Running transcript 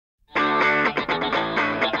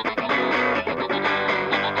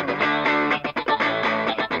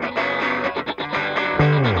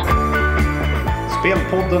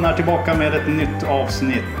Spelpodden är tillbaka med ett nytt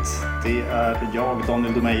avsnitt. Det är jag,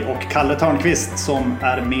 Daniel Domey, och Kalle Törnqvist som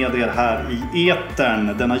är med er här i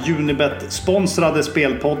etern. Denna Unibet-sponsrade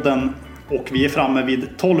Spelpodden. Och vi är framme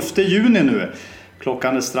vid 12 juni nu.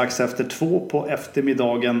 Klockan är strax efter 2 på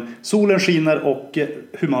eftermiddagen. Solen skiner och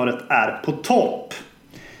humöret är på topp.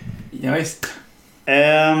 Ja, visst.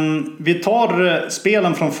 Vi tar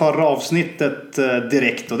spelen från förra avsnittet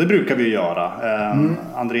direkt, och det brukar vi göra.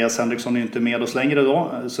 Andreas Henriksson är ju inte med oss längre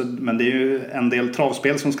då, men det är ju en del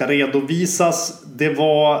travspel som ska redovisas. Det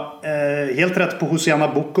var helt rätt på Hosianna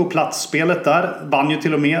Boko, platsspelet där. Vann ju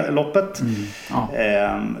till och med loppet.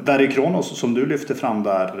 Verry Kronos som du lyfte fram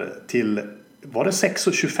där till, var det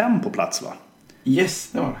 6,25 på plats, va? Yes,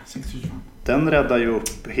 det var det, 6,25. Den räddar ju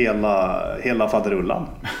upp hela faderullan.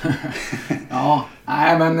 Ja,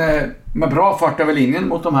 nej, men med bra fart över linjen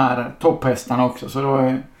mot de här topphästarna också. Så det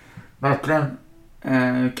var verkligen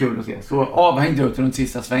kul att se. Så avhängd ut runt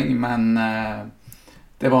sista sväng, men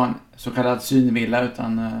det var en så kallad synvilla,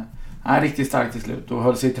 utan riktigt starkt till slut. Och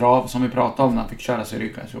höll sig i trav som vi pratade om när han fick köra sig i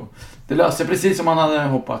ryggen. Så det löste precis som man hade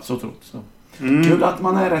hoppats och trott. Så kul att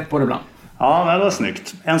man är rätt på det ibland. Ja, det var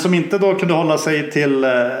snyggt. En som inte då kunde hålla sig till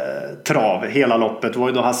trav hela loppet var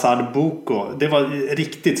ju då Hazard Boko. Det var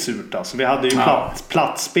riktigt surt alltså. Vi hade ju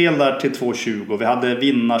platsspel där till 2,20. Vi hade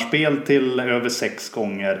vinnarspel till över 6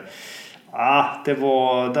 gånger.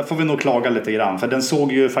 Där får vi nog klaga lite grann. För den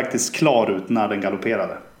såg ju faktiskt klar ut när den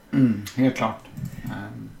galopperade. Helt klart.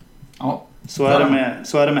 Så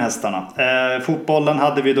är det med hästarna. Fotbollen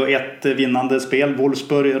hade vi då ett vinnande spel.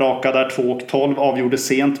 Wolfsburg raka där 2,12. Avgjorde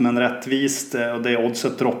sent men rättvist. Och det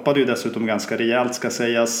oddset droppade ju dessutom ganska rejält, ska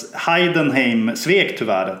sägas. Heidenheim svek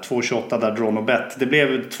tyvärr. 2,28 där drawn och bet. Det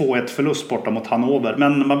blev 2-1 förlust borta mot Hannover.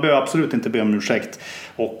 Men man behöver absolut inte be om ursäkt.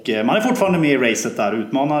 Och man är fortfarande med i racet där.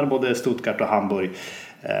 Utmanar både Stuttgart och Hamburg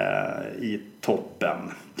i toppen.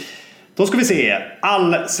 Då ska vi se.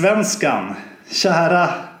 Allsvenskan. Kära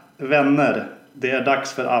vänner, det är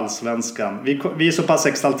dags för Allsvenskan. Vi är så pass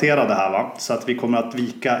exalterade här, va? Så att vi kommer att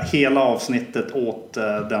vika hela avsnittet åt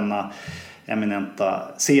denna eminenta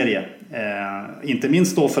serie. Inte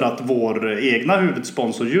minst då för att vår egna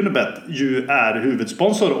huvudsponsor Unibet ju är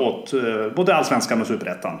huvudsponsor åt både Allsvenskan och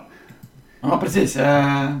Superettan. Ja, precis.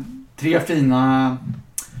 3 fina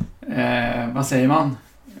vad säger man?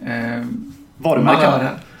 Varumärken.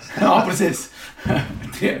 Ja, precis.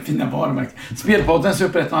 3 fina varumärken. Spelpodden,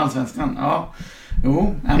 Superettan och Allsvenskan. Ja.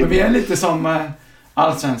 Jo, men vi är lite som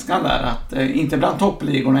Allsvenskan där. Att, inte bland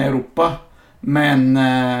toppligorna i Europa. Men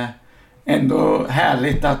ändå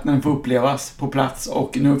härligt att den får upplevas på plats.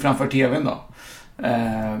 Och nu framför tvn då.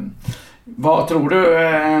 Vad tror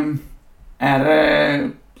du?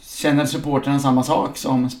 Känner supporterna samma sak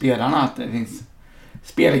som spelarna? Att det finns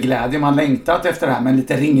spelglädje. Man längtat efter det här, men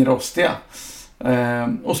lite ringrostiga.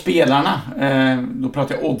 Och spelarna, då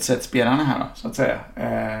pratar jag oddset-spelarna här då, så att säga,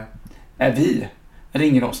 är vi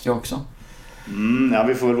ringrostiga också?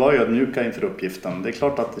 Vi får väl vara ödmjuka inför uppgiften. Det är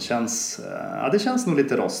klart att det känns nog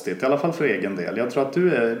lite rostigt, i alla fall för egen del. Jag tror att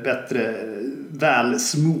du är bättre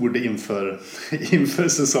välsmord inför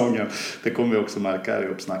säsongen. Det kommer vi också märka här i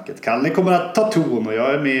uppsnacket. Kalle kommer att ta ton och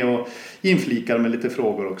jag är med och inflikar med lite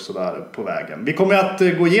frågor också där på vägen. Vi kommer att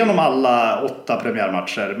gå igenom alla 8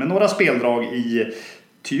 premiärmatcher med några speldrag i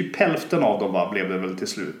typ hälften av dem, blev det väl till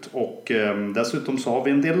slut. Och dessutom så har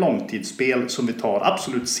vi en del långtidsspel som vi tar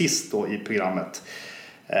absolut sist då i programmet.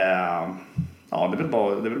 Det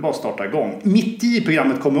är väl bara att starta igång. Mitt i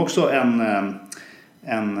programmet kommer också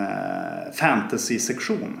en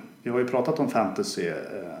fantasy-sektion. Vi har ju pratat om fantasy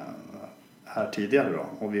här tidigare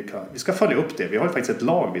då, och vi ska följa upp det. Vi har ju faktiskt ett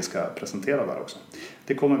lag vi ska presentera där också.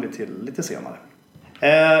 Det kommer vi till lite senare.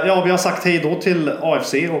 Vi har sagt hej då till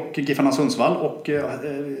AFC och Giffarna Sundsvall och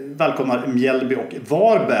välkomnar Mjällby och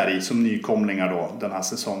Varberg som nykomlingar då den här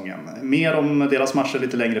säsongen. Mer om deras matcher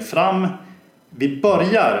lite längre fram. Vi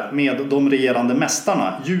börjar med de regerande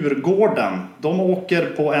mästarna, Djurgården. De åker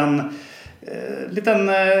på en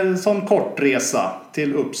liten sån kort resa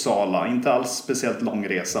till Uppsala, inte alls speciellt lång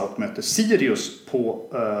resa, och möter Sirius på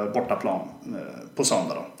bortaplan på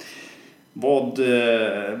söndag då.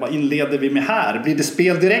 Vad inleder vi med här? Blir det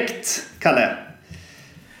spel direkt, Kalle?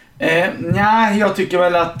 Jag tycker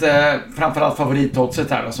väl att framförallt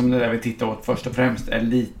favoritoddset här då, som det där vi tittar åt först och främst, är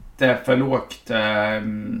lite för lågt.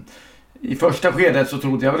 I första skedet så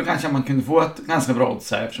trodde jag väl kanske att man kunde få ett ganska bra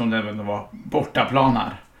odds här, eftersom det var bortaplan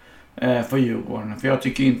här för Djurgården. För jag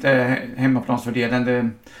tycker inte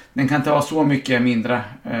hemmaplansfördelen, den kan inte vara så mycket mindre.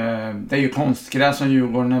 Det är ju konstgräs som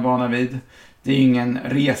Djurgården är vana vid. Det är ingen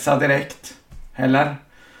resa direkt heller.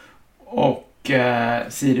 Och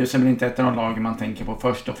Sirius är väl inte ett av de lag man tänker på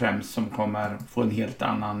först och främst som kommer få en helt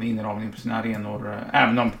annan inramning på sina arenor.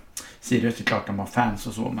 Även om Sirius är klart de har fans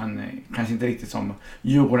och så, men kanske inte riktigt som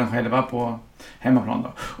Djurgården själva på hemmaplan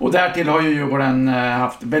då. Och därtill har ju Djurgården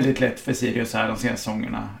haft väldigt lätt för Sirius här de senaste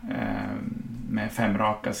säsongerna med 5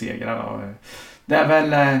 raka segrar då. Det är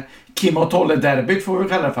väl Kim och Tolle-derbyt får vi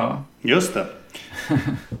kalla det för, va? Just det.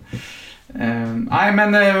 Nej,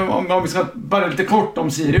 men om vi ska börja lite kort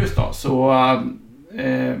om Sirius då, så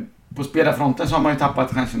på spelarfronten så har man ju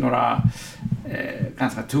tappat kanske några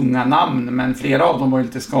ganska tunga namn, men flera av dem var ju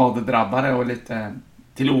lite skadedrabbade och lite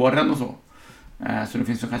till åren och så. Så det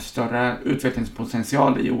finns ju kanske större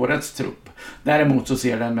utvecklingspotential i årets trupp. Däremot så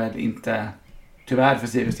ser den väl inte, tyvärr för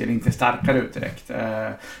Sirius del, inte starkare ut direkt.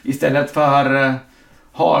 Istället för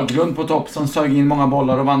Haglund på topp som sög in många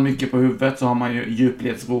bollar och vann mycket på huvudet, så har man ju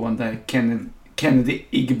djupledsgående Kennedy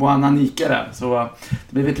Igboananike där. Så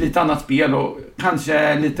det blir ett lite annat spel och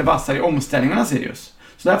kanske lite vassare i omställningarna Sirius.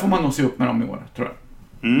 Så där får man nog se upp med dem i år, tror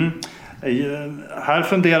jag. Här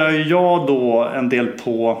funderar jag då en del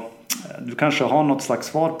på, du kanske har något slags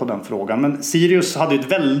svar på den frågan, men Sirius hade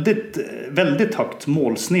ett väldigt högt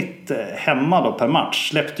målsnitt hemma då per match.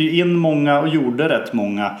 Släppte ju in många och gjorde rätt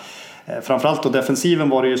många. Framförallt då defensiven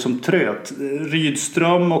var det ju som tröt.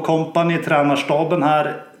 Rydström och kompani i tränarstaben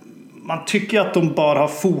här, man tycker att de bara har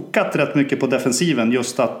fokat rätt mycket på defensiven,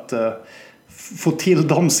 just att få till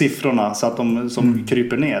de siffrorna så att de som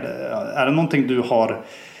kryper ner. Är det någonting du har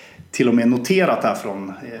till och med noterat här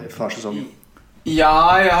från försäsongen?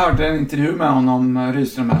 Ja, jag hörde en intervju med honom,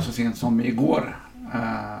 Rydström, här så sent som igår.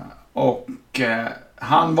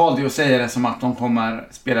 Han valde ju att säga det som att de kommer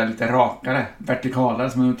spela lite rakare, vertikalare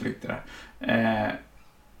som han uttryckte det.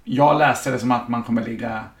 Jag läste det som att man kommer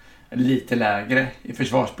ligga lite lägre i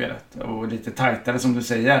försvarsspelet och lite tajtare som du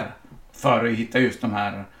säger, för att hitta just de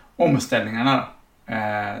här omställningarna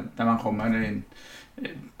där man kommer in,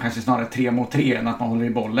 kanske snarare 3 mot 3 än att man håller i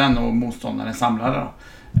bollen och motståndaren samlar då.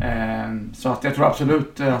 Så att jag tror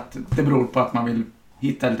absolut att det beror på att man vill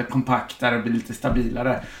hitta lite kompaktare och bli lite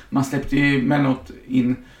stabilare. Man släppte ju emellanåt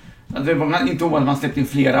in, det var inte ovanligt, man släppte in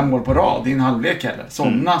flera mål på rad i en halvlek heller.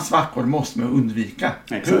 Sådana svackor måste man undvika.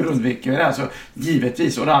 Exakt. Hur undviker vi det? Alltså,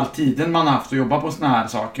 givetvis, och det är all tiden man har haft att jobba på såna här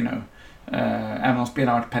saker nu. Även om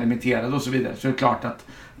spelarna har varit permitterade och så vidare, så är det klart att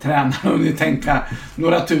tränarna hunnit tänka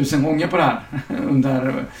några tusen gånger på det här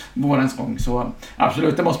under vårens gång. Så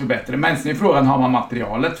absolut, det måste bli bättre. Men sen är frågan, har man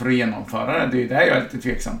materialet för att genomföra det? Det är ju där jag är lite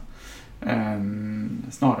tveksam.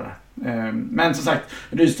 Snarare. Men som sagt,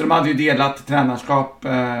 Rydström hade ju delat tränarskap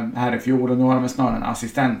här i fjol, och nu har de snarare en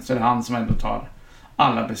assistent, så det är han som ändå tar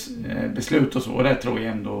alla beslut och så. Och det tror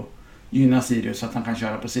jag ändå gynnar Sirius, så att han kan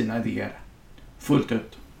köra på sina idéer fullt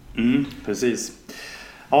ut. Precis.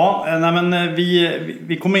 Ja, nej men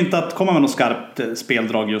vi kommer inte att komma med något skarpt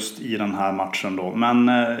speldrag just i den här matchen då.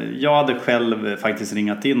 Men jag hade själv faktiskt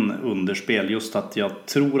ringat in underspel, just att jag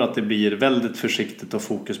tror att det blir väldigt försiktigt och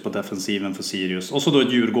fokus på defensiven för Sirius. Och så då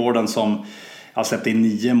ett Djurgården som har släppt in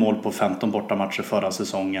 9 mål på 15 bortamatcher förra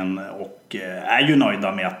säsongen och är ju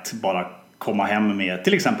nöjda med att bara komma hem med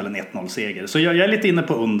till exempel en 1-0-seger. Så jag är lite inne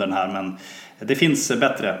på undern här, men det finns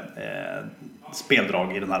bättre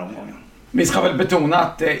speldrag i den här omgången. Vi ska väl betona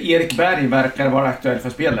att Erik Berg verkar vara aktuell för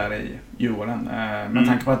spel där i Djurgården. Med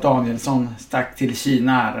tanke på att Danielsson stack till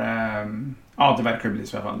Kina här. Ja, det verkar bli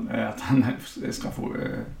så i alla fall. Att han ska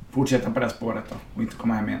fortsätta på det spåret då, och inte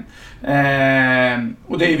komma hem igen.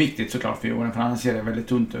 Och det är ju viktigt såklart för Djurgården, för annars ser det väldigt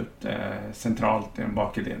tunt ut centralt i den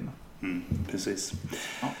bakre delen. Precis.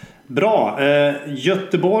 Ja. Bra.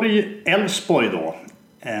 Göteborg-Elfsborg då.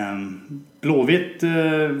 Blåvitt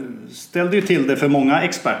ställde ju till det för många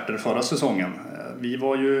experter förra säsongen. Vi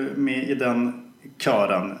var ju med i den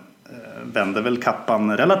kören, vände väl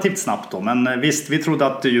kappan relativt snabbt då, men visst, vi trodde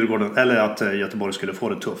att att Göteborg skulle få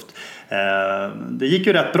det tufft. Det gick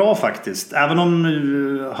ju rätt bra faktiskt, även om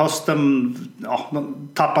hösten, de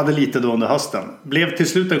tappade lite då under hösten. Blev till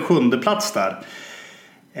slut en 7:e plats där.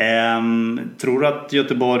 Tror du att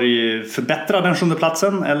Göteborg förbättrar den 7:e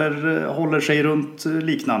platsen eller håller sig runt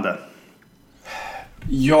liknande?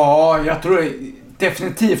 Ja, jag tror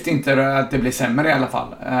definitivt inte att det blir sämre i alla fall.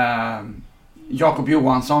 Jakob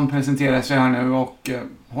Johansson presenterar sig här nu och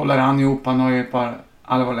håller han ihop. Han har ju ett par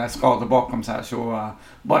allvarliga skador bakom sig här, så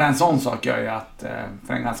bara en sån sak gör ju att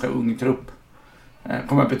för en ganska ung trupp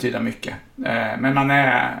kommer att betyda mycket. Men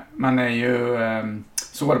man är ju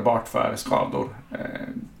sårbart för skador.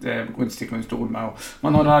 Det går inte att sticka under stol med. Och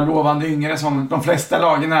man har några lovande yngre som de flesta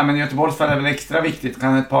lagen är, men Göteborgs fall är väl extra viktigt.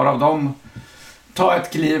 Kan ett par av dem ta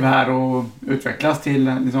ett kliv här och utvecklas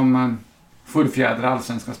till liksom fullfjädrade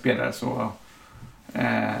allsvenska spelare, så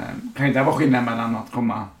kan inte vara skillnad mellan att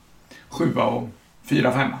komma 7 och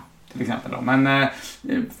 4-5 till exempel då. Men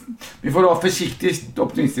vi får vara försiktigt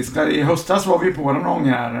optimistiska. I höstas var vi på någon gång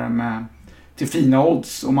här till fina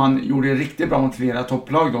odds och man gjorde det riktigt bra mot flera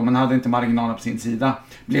topplag då, men hade inte marginaler på sin sida.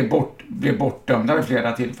 Blev bortdömda vid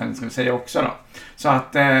flera tillfällen, ska vi säga också då. Så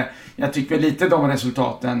att jag tycker lite de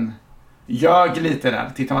resultaten ljög lite där.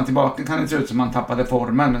 Tittar man tillbaka kan det se ut som man tappade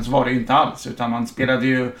formen, men så var det ju inte alls, utan man spelade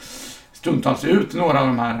ju stundtals ut några av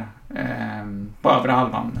de här på övre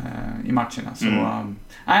halvan i matcherna. Så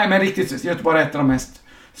nej, men riktigt, Göteborg är ett av de mest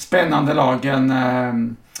spännande lagen.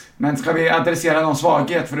 Men ska vi adressera någon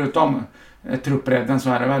svaghet förutom truppredden, så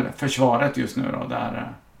är det väl försvaret just nu då,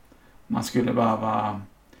 där man skulle behöva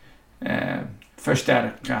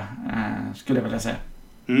förstärka, skulle jag vilja säga.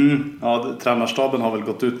 Ja, tränarstaben har väl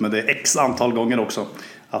gått ut med det x antal gånger också,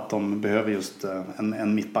 att de behöver just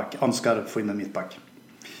en mittback, önskar få in en mittback.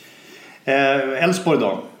 Elfsborg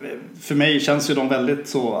då, för mig känns ju de väldigt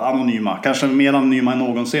så anonyma, kanske mer anonyma än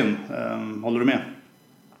någonsin. Håller du med?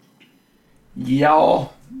 Ja,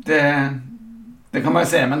 det kan man ju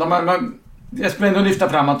säga, men jag skulle ändå lyfta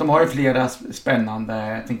fram att de har ju flera spännande.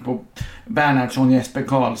 Jag tänker på Bernhardsson, Jesper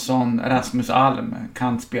Karlsson, Rasmus Alm,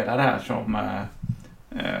 kantspelare här som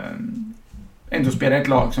ändå spelar ett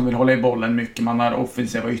lag som vill hålla i bollen mycket. Man har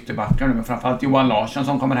offensiva ytterbackar nu, men framförallt Johan Larsson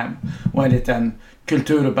som kommer hem och är lite en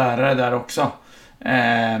kulturbärare där också.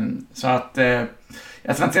 Så att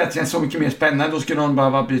jag tror inte att det känns så mycket mer spännande. Då skulle de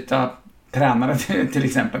behöva byta tränare till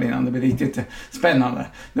exempel innan det blir riktigt spännande.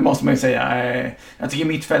 Det måste man ju säga. Jag tycker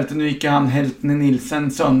mittfältet, nu gick han Heltne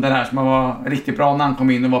Nilsen sönder här, som var riktigt bra när han kom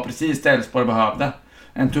in och var precis det Elfsborg behövde.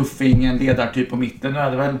 En tuffing, en ledartyp på mitten. Nu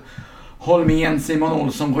är det väl Holmén, Simon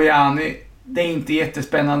Olsson, Gojani. Det är inte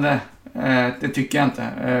jättespännande. Det tycker jag inte.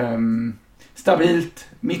 Stabilt,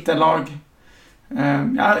 mittenlag.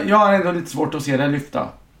 Jag har ändå lite svårt att se det lyfta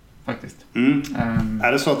faktiskt.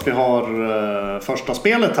 Är det så att vi har första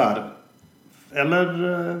spelet här? Eller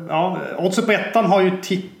ja, oddset på ettan har ju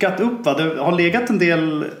tickat upp, va? Det har legat en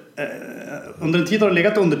del under en tid har det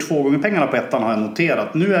legat under 2 gånger pengarna på ettan, har jag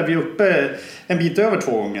noterat. Nu är vi uppe en bit över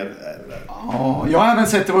 2 gånger. Ja, jag har även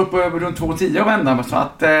sett det var uppe runt 2,10 och vända, så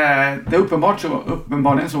att det är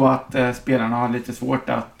uppenbarligen så att spelarna har lite svårt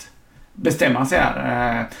att bestämma sig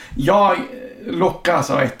här. Jag lockas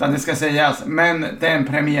av ettan, det ska sägas, men det är en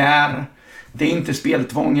premiär. Det är inte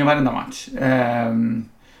speltvång i varenda match.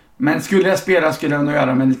 Men skulle jag spela skulle jag nog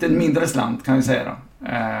göra med en lite mindre slant, kan vi säga då.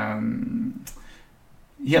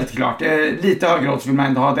 Helt klart. Lite högre odds vill man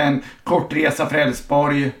ändå ha. Det är en kort resa för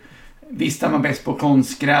Elfsborg. Visst är man bäst på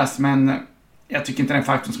konstgräs, men jag tycker inte den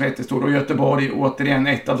faktorn ska vara jättestor. Och Göteborg, återigen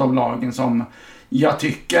ett av de lagen som jag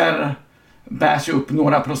tycker bärs upp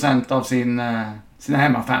några procent av sina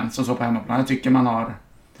hemmafans och så på hemmaplan. Jag tycker man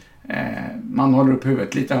håller upp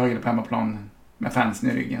huvudet lite högre på hemmaplan med fansen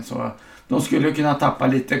i ryggen. Så de skulle kunna tappa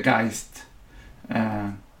lite geist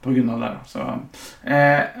på grund av det. Så,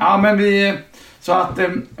 ja, men så att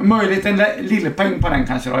möjligt en lillpeng på den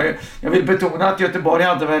kanske då. Jag vill betona att Göteborg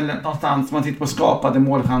hade väl någonstans, man tittar på skapade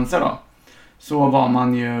målchanser då, så var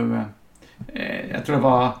man ju jag tror det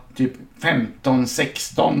var typ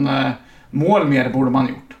 15-16 mål mer borde man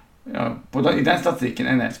gjort i den statistiken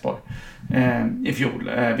än Elfsborg i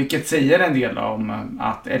fjol, vilket säger en del om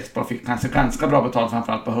att Elfsborg fick kanske ganska bra betalt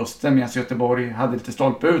framförallt på hösten, medan Göteborg hade lite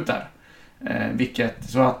stolpe ut där.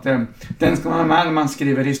 Så att den ska man ha med när man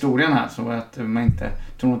skriver historien här, så att man inte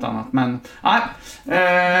tror något annat. Men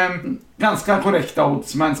ganska korrekta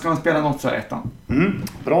odds, men ska man spela något så är ettan.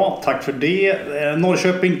 Bra, tack för det.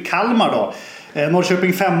 Norrköping-Kalmar då.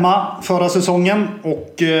 Norrköping 5 förra säsongen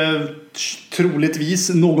och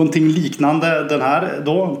troligtvis någonting liknande den här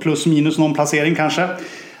då, plus minus någon placering kanske.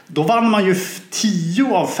 Då vann man ju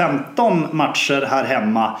 10 av 15 matcher här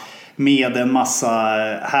hemma med en massa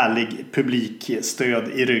härlig publikstöd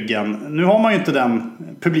i ryggen. Nu har man ju inte den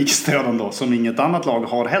publikstöden då, som inget annat lag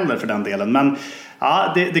har heller för den delen. Men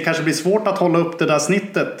ja, det kanske blir svårt att hålla upp det där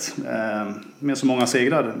snittet med så många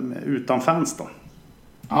segrar utan fans då.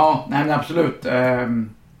 Ja, nej men absolut.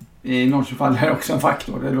 I Norrköping fall är det också en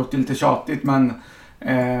faktor. Det låter lite tjatigt, men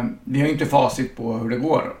vi har ju inte facit på hur det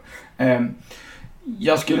går.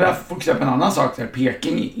 Jag skulle fokusera på en annan sak där.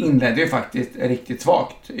 Peking inledde ju faktiskt riktigt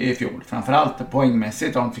svagt i fjol. Framförallt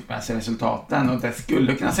poängmässigt om de fick med sig resultaten. Och det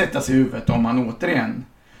skulle kunna sätta sig i huvudet om man återigen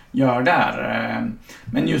gör det här.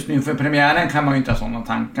 Men just nu för premiären kan man ju inte ha sådana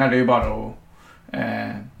tankar. Det är ju bara att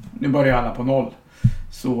nu börjar alla på 0.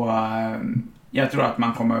 Så jag tror att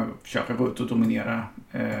man kommer försöka gå ut och dominera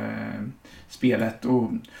spelet.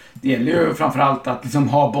 Och det gäller ju framförallt att liksom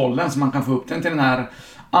ha bollen så man kan få upp den till den här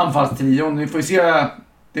anfallstrion. Vi får ju se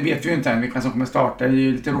det vet vi ju inte än vilka som kommer starta. Det är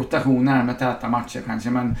ju lite rotationer här med täta matcher kanske,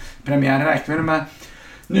 men premiären räknar vi med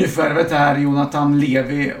nyförvärvet här, Jonathan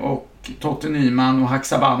Levi och Totte Nyman och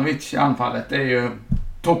Haksabanovic i anfallet. Det är ju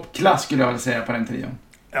toppklass skulle jag vilja säga på den trion.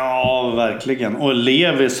 Ja, verkligen. Och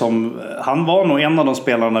Levi han var nog en av de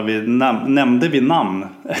spelarna vi nämnde vid namn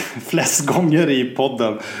flest gånger i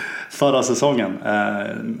podden förra säsongen.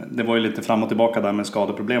 Det var ju lite fram och tillbaka där med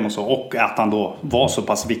skadeproblem och så. Och att han då var så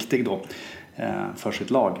pass viktig då för sitt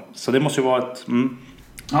lag. Så det måste ju vara ett...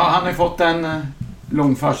 Ja, han har ju fått en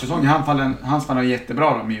lång försäsong. Hans fall var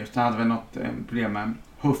jättebra då, men just han hade väl något problem med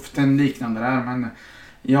höften liknande där. Men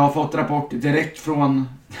jag har fått rapport direkt från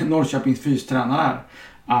Norrköpings fystränare här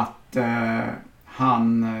att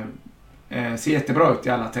han ser jättebra ut i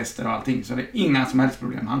alla tester och allting. Så det är inga som helst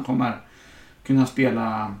problem. Han kommer kunna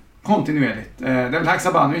spela kontinuerligt. Det är väl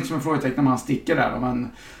Haksabanovic som är frågetecken om han sticker där.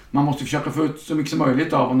 Men man måste försöka få ut så mycket som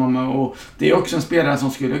möjligt av honom. Och det är också en spelare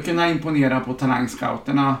som skulle kunna imponera på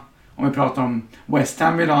talangscouterna. Om vi pratar om West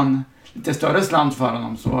Ham vill ha en lite större slant för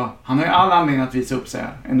honom. Så han har ju all anledning att visa upp sig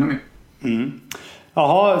här ännu mer.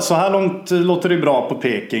 Jaha, så här långt låter det bra på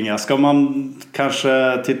Peking. Ska man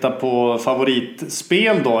kanske titta på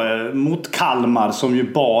favoritspel då mot Kalmar som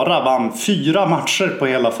ju bara vann 4 matcher på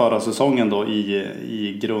hela förra säsongen då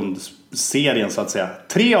i grundserien så att säga.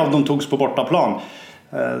 3 av dem togs på bortaplan.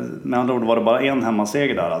 Med andra ord var det bara en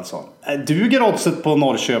hemmaseger där alltså. Duger oddset på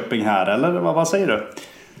Norrköping här eller vad säger du?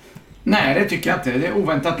 Nej, det tycker jag inte. Det är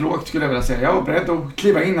oväntat lågt skulle jag vilja säga. Jag är beredd att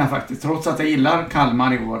kliva in här faktiskt. Trots att jag gillar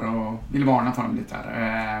Kalmar i år och vill varna för dem lite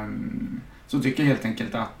här. Så tycker jag helt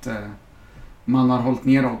enkelt att man har hållit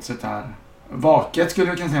ner oddset här. Vaket skulle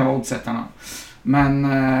jag kunna säga var oddsättarna. Men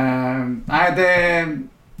nej,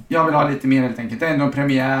 jag vill ha lite mer helt enkelt. Det är ändå en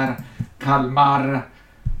premiär. Kalmar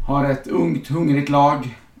har ett ungt, hungrigt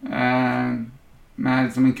lag.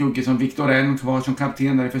 Med som en kugge som Viktor Elm kvar som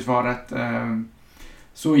kapten där i försvaret.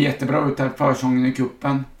 Så jättebra ut här försången i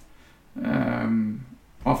kuppen.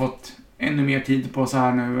 Har fått ännu mer tid på så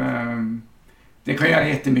här nu. Det kan göra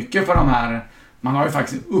jättemycket för de här. Man har ju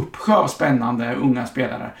faktiskt en uppsjö av spännande unga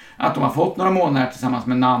spelare. Att de har fått några månader tillsammans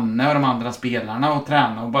med Nanne och de andra spelarna och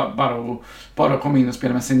träna och bara komma in och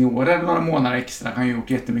spela med seniorer några månader extra kan ju gjort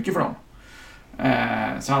jättemycket för dem.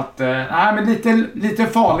 Så att, nej men lite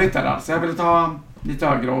farligt där alltså. Jag vill ta lite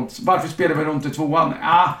högre odds. Varför spelar vi runt i 2:an?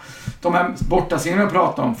 De här bortaserierna vi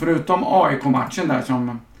pratade om, förutom AIK-matchen där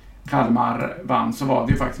som Kalmar vann, så var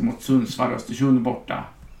det ju faktiskt mot Sundsvall och Östersund borta.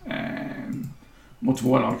 Mot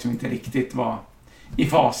 2 lag som inte riktigt var i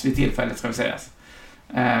fas vid tillfället ska vi sägas.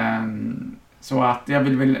 Så att jag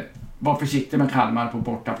vill väl vara försiktig med Kalmar på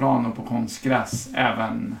bortaplan och på konstgräs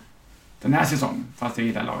även den här säsongen, fast jag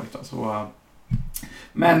gillar laget då. Så,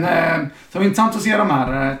 men så är det intressant att se de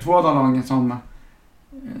här 2 av lagen som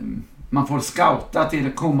man får scouta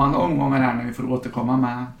till kommande omgångar här när vi får återkomma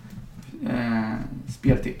med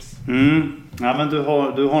speltips. Ja, men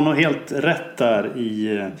du har nog helt rätt där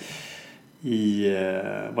i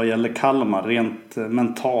vad gäller Kalmar. Rent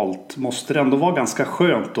mentalt måste det ändå vara ganska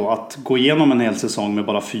skönt då att gå igenom en hel säsong med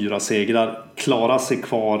bara 4 segrar, klara sig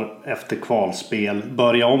kvar efter kvalspel,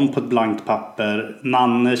 börja om på ett blankt papper,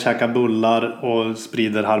 Nanne käkar bullar och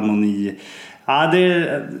sprider harmoni. Ja,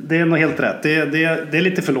 det är nog helt rätt. Det är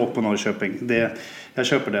lite för lågt på Norrköping. Jag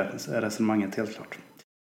köper det resonemanget helt klart.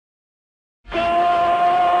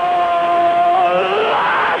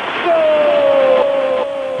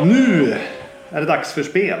 Nu är det dags för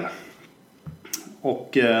spel. Och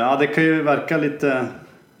det kan ju verka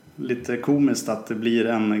lite komiskt att det blir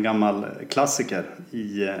en gammal klassiker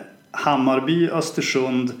i Hammarby,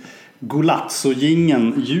 Östersund.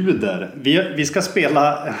 Golazzo-gingen ljuder. Vi ska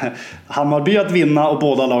spela Hammarby att vinna och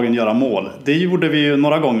båda lagen göra mål. Det gjorde vi ju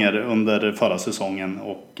några gånger under förra säsongen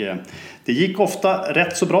och det gick ofta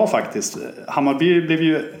rätt så bra faktiskt. Hammarby blev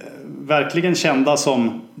ju verkligen kända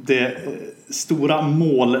som det stora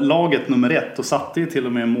mållaget nummer 1 och satte ju till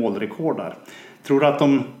och med målrekord där. Tror du att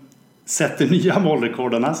de sätter nya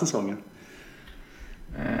målrekord den här säsongen?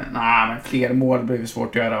 Nej, men fler mål blir svårt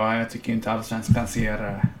att göra. Va? Jag tycker inte alls att den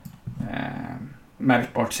ser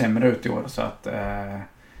märkbart sämre ut i år. Så att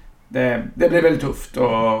det blir väldigt tufft.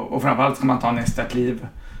 Och framförallt ska man ta nästa kliv.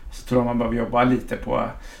 Så tror jag man behöver jobba lite på.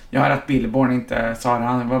 Jag har att Billborn inte sa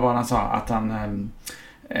det. Vad var han sa? Att han...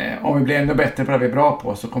 om vi blir ännu bättre på det vi är bra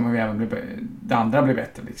på så kommer vi även det andra bli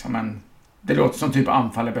bättre liksom. Men det låter som typ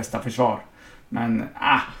anfall är bästa försvar. Men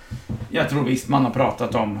jag tror visst man har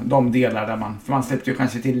pratat om de delar där man släppte ju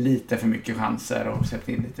kanske till lite för mycket chanser och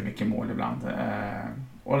släppte in lite mycket mål ibland.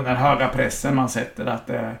 Och den där höga pressen man sätter att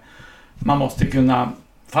man måste kunna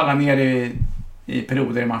falla ner i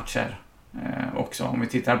perioder i matcher också. Om vi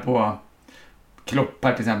tittar på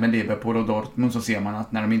Kloppar till exempel Liverpool och Dortmund, så ser man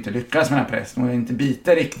att när de inte lyckas med den här pressen och inte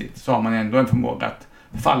biter riktigt, så har man ändå en förmåga att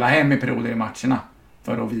falla hem i perioder i matcherna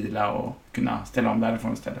för att vila och kunna ställa om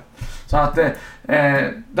därifrån istället. Så att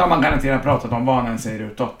det har man garanterat pratat om vad han än säger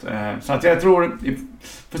utåt. Så att jag tror vi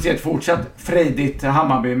får se ett fortsatt frejdigt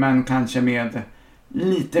Hammarby, men kanske med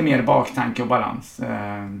lite mer baktanke och balans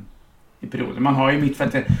i perioder. Man har ju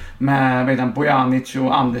mittfältet med Bojanic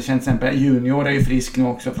och Andersen till exempel. Junior är ju frisk nu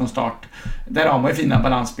också från start. Där har man ju fina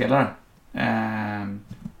balansspelare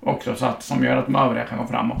också, så att, som gör att de övriga kan gå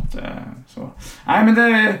framåt. Så. Nej, men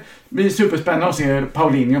det blir superspännande att se hur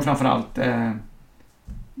Paulinho framförallt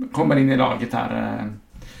kommer in i laget här.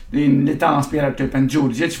 Det är en lite annan spelare typ än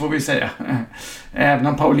Djurdjic, får vi säga. Även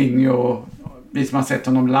om Paulinho, vi som har sett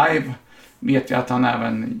honom live, vet ju att han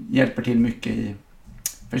även hjälper till mycket i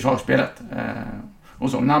försvarsspelet. Och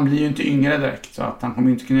så. Men han blir ju inte yngre direkt, så att han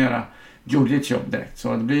kommer inte kunna göra Djurdjic jobb direkt.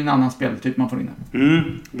 Så det blir en annan speltyp man får in.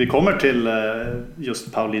 Vi kommer till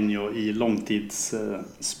just Paulinho i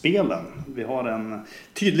långtidsspelen. Vi har en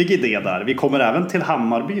tydlig idé där. Vi kommer även till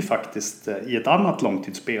Hammarby faktiskt i ett annat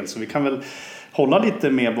långtidsspel. Så vi kan väl hålla lite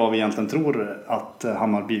med vad vi egentligen tror att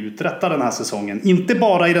Hammarby uträttar den här säsongen. Inte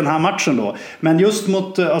bara i den här matchen då, men just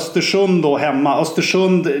mot Östersund då hemma.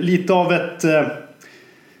 Östersund, lite av ett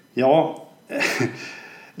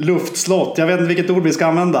luftslott. Jag vet inte vilket ord vi ska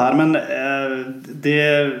använda här, men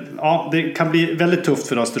det kan bli väldigt tufft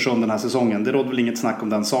för Östersund den här säsongen. Det råder väl inget snack om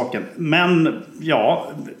den saken. Men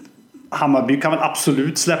Hammarby kan väl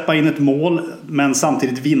absolut släppa in ett mål, men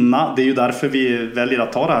samtidigt vinna. Det är ju därför vi väljer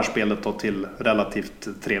att ta det här spelet då till relativt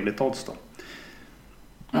trevligt odds då.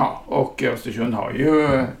 Ja, och Östersund har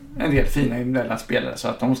ju en del fina individuella spelare, så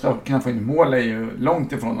att de ska kunna få in mål är ju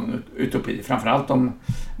långt ifrån en utopi. Framförallt om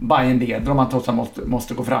Bayern leder, om man trots allt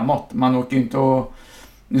måste gå framåt. Man åker ju inte och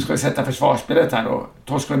nu ska vi sätta försvarsspelet här och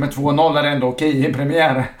torskar med 2-0 är ändå okej i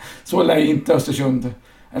premiär. Så lär ju inte Östersund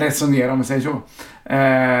resonera, om vi säger så.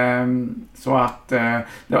 Så att det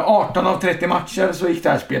var 18 av 30 matcher så gick det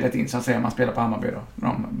här spelet in, så att säga. Man spelar på Hammarby då.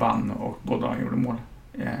 De vann och båda gjorde mål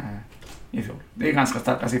i fjol. Det är ganska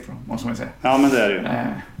starka siffror, måste man säga. Ja, men det är det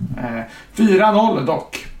ju. 4-0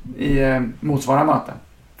 dock i motsvarande möte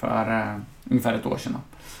för ungefär ett år sedan.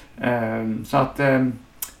 Så att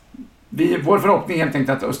vår förhoppning är helt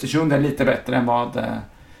enkelt att Östersund är lite bättre än vad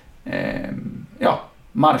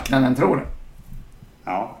marknaden tror.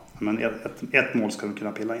 Ja, men ett mål ska vi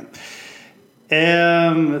kunna pilla in.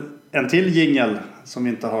 En till jingle som vi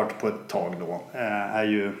inte har hört på ett tag då är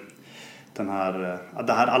ju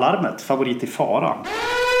det här alarmet, favorit i fara.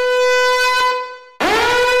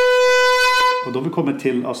 Och då har vi kommit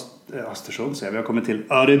till Östersund, så vi har kommit till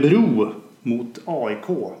Örebro mot AIK.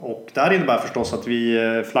 Och där innebär förstås att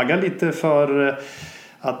vi flaggar lite för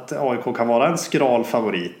att AIK kan vara en skral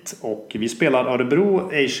favorit. Och vi spelar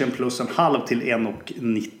Örebro Asian plus 0,5 till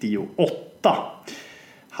 1,98.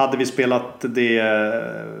 Hade vi spelat det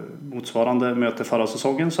motsvarande möte förra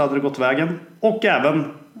säsongen så hade det gått vägen. Och även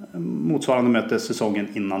motsvarande möte säsongen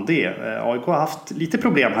innan det. AIK har haft lite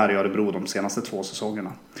problem här i Örebro de senaste 2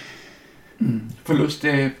 säsongerna. Förlust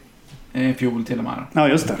i fjol till och med. Ja,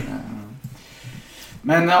 just det.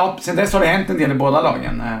 Men sen dess har det hänt en del i båda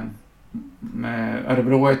lagen.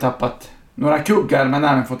 Örebro har ju tappat några kuggar, men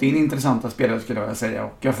även fått in intressanta spelare, skulle jag säga.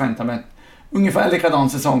 Och jag förväntar mig ungefär likadan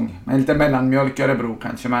säsong. Med lite mellanmjölk i Örebro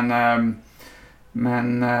kanske.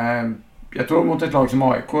 Men jag tror mot ett lag som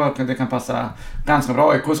AIK att det kan passa ganska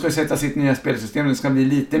bra. AIK ska sätta sitt nya spelsystem. Det ska bli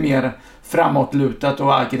lite mer framåtlutat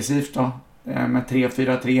och aggressivt då. Med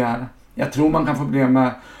 3-4-3 här. Jag tror man kan få problem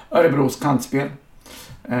med Örebros kantspel.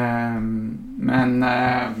 Men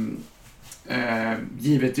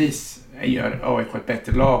givetvis gör AIK ett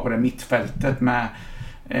bättre lag, och det mittfältet med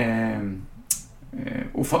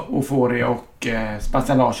Ofori och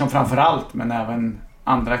Sebastian Larsson framförallt, men även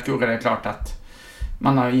andra kuggar. Det är klart att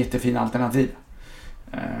man har jättefina alternativ.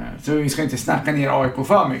 Så vi ska inte snacka ner AIK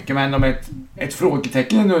för mycket, men de är ett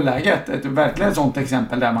frågetecken i nuläget. Ett verkligen sånt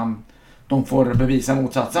exempel där de får bevisa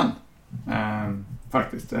motsatsen.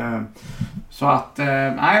 Faktiskt. Så att,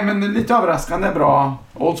 nej, men lite överraskande bra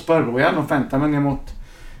odds på Örebro. Jag nog 15 men emot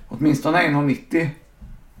åtminstone 1,90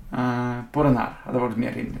 på den här. Hade varit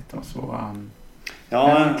mer rimligt. Och så,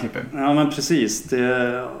 ja, men precis.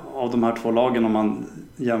 Det, av de här 2 lagen, om man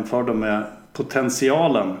jämför dem med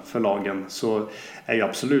potentialen för lagen, så är ju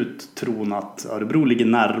absolut tron att Örebro ligger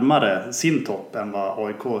närmare sin topp än vad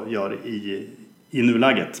AIK gör i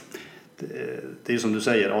nuläget. det är ju som du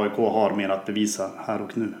säger, AIK har mer att bevisa här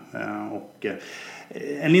och nu. Och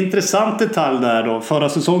en intressant detalj där då, förra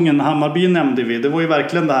säsongen, Hammarby nämnde vi, det var ju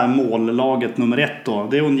verkligen det här mållaget nummer 1 då.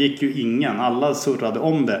 Det undgick ju ingen, alla surrade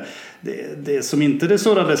om det. Det som inte det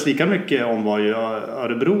surrades lika mycket om var ju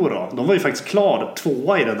Örebro då. De var ju faktiskt klar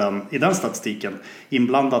 2:a i den statistiken.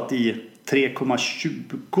 Inblandat i 3,20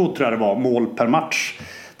 tror jag det var, mål per match.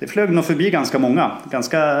 Det flög nog förbi ganska många.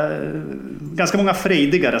 Ganska många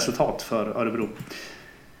frejdiga resultat för Örebro.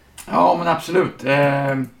 Ja, men absolut.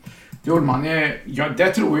 Det gjorde man.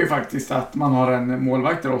 Det tror ju faktiskt att man har en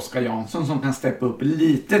målvakt, Oskar Jansson, som kan steppa upp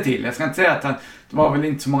lite till. Jag ska inte säga att det var väl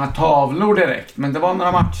inte så många tavlor direkt, men det var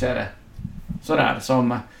några matcher sådär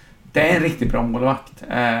som det är en riktigt bra målvakt.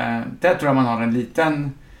 Där tror jag man har en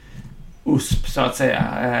liten USP så att säga,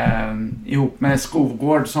 ihop med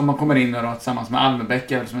Skovgård som kommer in och tillsammans med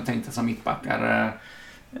Almebäck som är tänkta som mittbackar.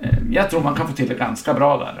 Jag tror man kan få till det ganska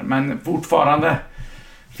bra där, men fortfarande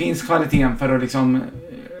finns kvaliteten för att liksom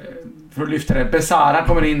för att lyfta det. Besara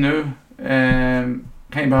kommer in nu,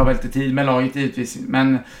 kan ju behöva lite tid med laget givetvis,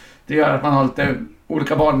 men det gör att man har lite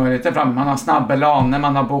olika valmöjligheter fram. Man har Snabbe Lane,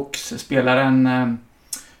 man har boxspelaren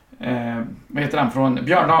vad heter han från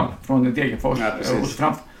Björndal från Degerfors,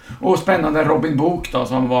 och spännande Robin Book då,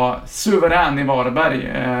 som var suverän i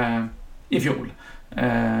Varberg i fjol.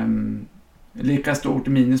 Lika stort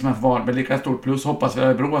minus med Varberg, lika stort plus hoppas vi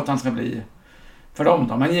Örebro att han ska bli för dem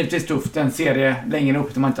då. Men givetvis tufft, en serie längre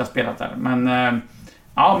upp där man inte har spelat där. Men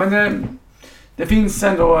ja, men det finns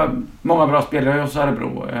ändå många bra spelare hos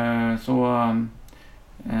Örebro.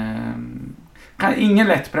 Kan ingen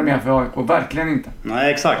lätt premiär för AIK, verkligen inte.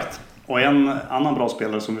 Nej, exakt. Och en annan bra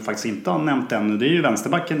spelare som vi faktiskt inte har nämnt ännu, det är ju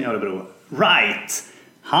vänsterbacken i Örebro. Right!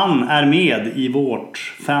 Han är med i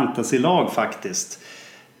vårt fantasylag faktiskt.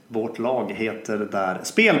 Vårt lag heter där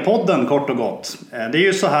Spelpodden kort och gott. Det är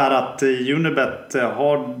ju så här att Unibet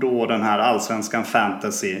har då den här allsvenskan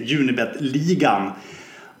fantasy, Unibet-ligan.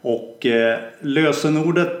 Och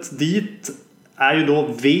lösenordet dit är ju då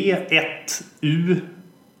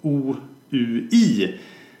V1UOUI.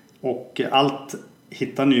 Och allt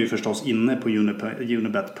hittar ni ju förstås inne på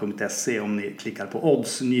unibet.se om ni klickar på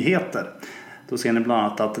oddsnyheter. Då ser ni bland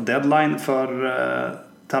annat att deadline för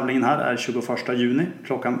tävlingen här är 21 juni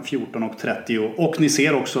klockan 14.30. Och ni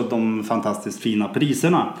ser också de fantastiskt fina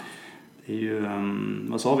priserna. Det är ju,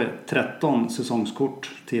 vad sa vi, 13 säsongskort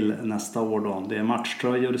till nästa år då. Det är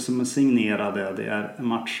matchtröjor som är signerade, det är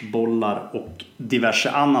matchbollar och diverse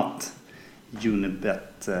annat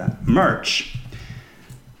Unibet merch.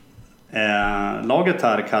 Laget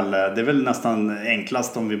här, Kalle, det är väl nästan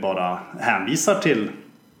enklast om vi bara hänvisar till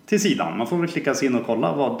sidan. Man får väl klicka sig in och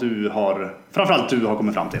kolla vad du har, framförallt du har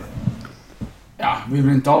kommit fram till. Ja, vi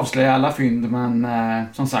vill inte avslöja alla fynd, men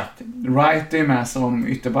som sagt, Wright är med som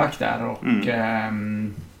ytterback där och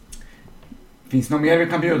finns det något mer vi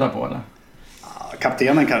kan bjuda på eller?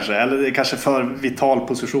 Kaptenen kanske, eller det är kanske för vital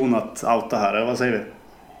position att outa här, eller vad säger vi?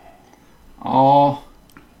 Ja.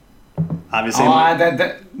 Ja, vi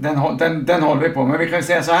säger den håller vi på, men vi kan ju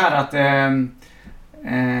säga så här att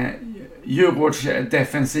Djurgårds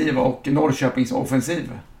defensiv och Norrköpings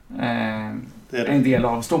offensiv är en del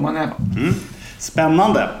av stomman här.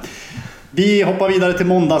 Spännande. Vi hoppar vidare till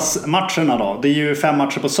måndagsmatcherna då. Det är ju 5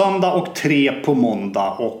 matcher på söndag och 3 på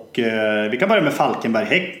måndag. Och vi kan börja med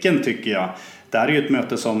Falkenberg-Häcken tycker jag. Det här är ju ett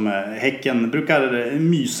möte som Häcken brukar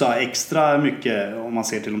mysa extra mycket om man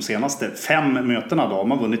ser till de senaste 5 mötena då.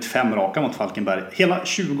 Man har vunnit 5 raka mot Falkenberg. Hela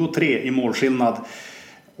 23 i målskillnad.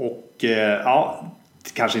 Och ja,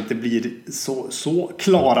 det kanske inte blir så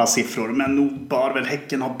klara siffror. Men nog bör väl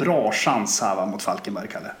Häcken ha bra chans här mot Falkenberg,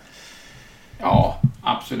 Kalle? Ja,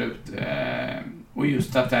 absolut. Och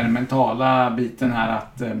just att det är den mentala biten här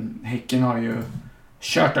att Häcken har ju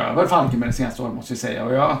kört över Falkenberg senaste året måste jag säga.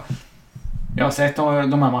 Och jag har sett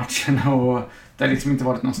de här matcherna och det har liksom inte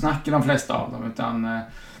varit någon snack i de flesta av dem. Utan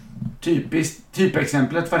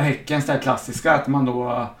typexemplet för Häckens det klassiska att man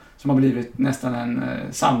då, som har blivit nästan en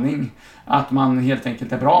sanning, att man helt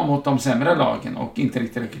enkelt är bra mot de sämre lagen och inte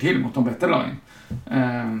riktigt räcker till mot de bättre lagen.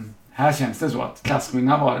 Här känns det så att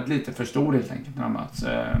klasskillnaden har varit lite för stor helt enkelt när de möts.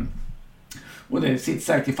 Och det sitter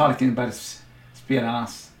säkert i Falkenbergs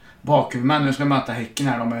spelarnas bakhuvud. Men nu ska möta Häcken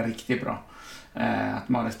här, de är riktigt bra. Att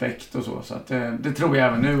man har respekt och så att det tror jag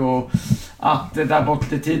även nu. Och att där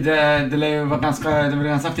bort lite tid, det var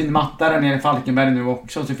ganska fin matta där nere i Falkenberg nu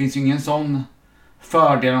också. Så det finns ju ingen sån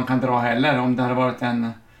fördel de kan dra heller. Om det hade varit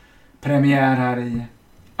en premiär här i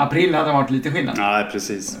april hade det varit lite skillnad. Nej,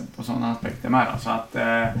 precis. På sådana aspekter med då. Så att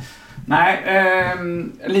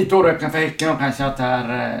lite oroväckande för Häcken och kanske att det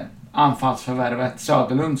här anfallsförvärvet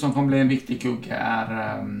Söderlund som kommer bli en viktig kugg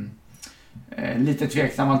är Lite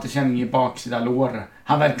tveksam halterkänning i baksida lår.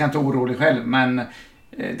 Han verkar inte orolig själv, men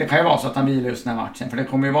det kan ju vara så att han vilar just den här matchen. För det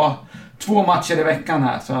kommer ju vara 2 matcher i veckan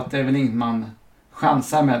här, så att det är väl inget man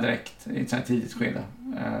chansar med direkt i ett sånt här tidigt skede.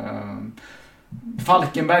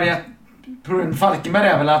 Falkenberg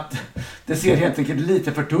är väl att det ser helt enkelt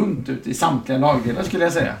lite för tunt ut i samtliga lagdelar, skulle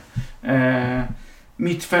jag säga.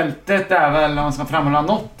 Mittfältet är väl, om man ska framhålla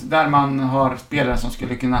något, där man har spelare som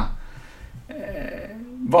skulle kunna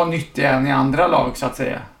vara nyttiga i andra lag, så att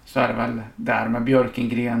säga. Så är det väl där med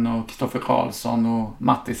Björkengren och Kristoffer Karlsson och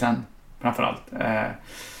Mattisen framförallt.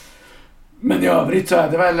 Men i övrigt så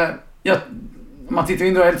är det väl, om man tittar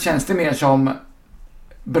individuellt känns det mer som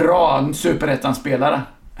bra superettan-spelare.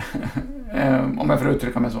 Om jag får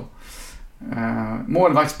uttrycka mig så.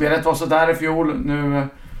 Målvaktsspelet var så där i fjol. Nu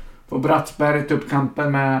får Brattberg ta upp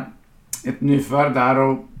kampen med ett nyförvärv där,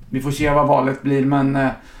 och vi får se vad valet blir, men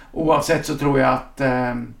oavsett så tror jag att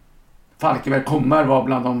Falkenberg kommer vara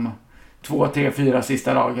bland de 2, 3, 4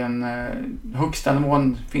 sista lagen. Högsta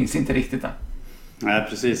nivån finns inte riktigt där. Nej,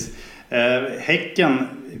 precis. Häcken,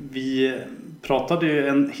 vi pratade ju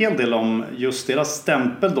en hel del om just deras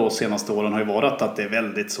stämpel då senaste åren har ju varit att det är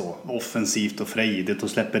väldigt så offensivt och frejdigt och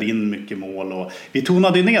släpper in mycket mål, och vi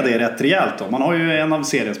tonade ner det rätt rejält då. Man har ju en av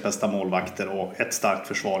seriens bästa målvakter och ett starkt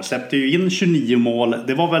försvar. Släppte ju in 29 mål.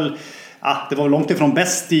 Det var väl långt ifrån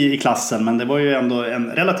bäst i klassen, men det var ju ändå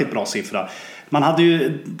en relativt bra siffra. Man hade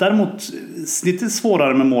ju däremot lite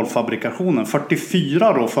svårare med målfabrikationen.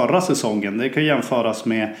 44 då förra säsongen. Det kan jämföras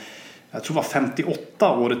med, jag tror det var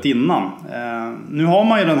 58 året innan. Nu har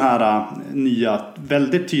man ju den här nya,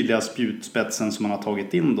 väldigt tydliga spjutspetsen som man har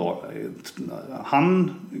tagit in då.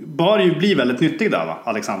 Han bör ju bli väldigt nyttig där, va?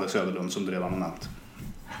 Alexander Söderlund, som du redan har nämnt.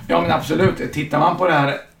 Ja, men absolut. Tittar man på det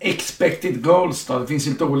här expected goals då, det finns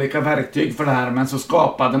inte olika verktyg för det här, men så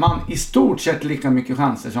skapade man i stort sett lika mycket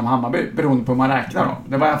chanser som Hammarby, beroende på hur man räknar då.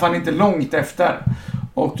 Det var i alla fall inte långt efter.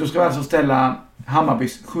 Och då ska vi alltså ställa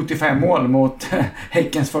Hammarbys 75 mål mot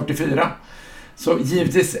Häckens 44. Så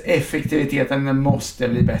givetvis effektiviteten måste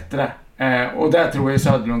bli bättre. Och där tror jag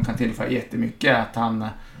Söderlund kan tillföra jättemycket, att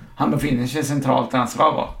han befinner sig centralt där han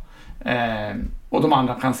ska vara. Och de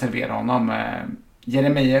andra kan servera honom.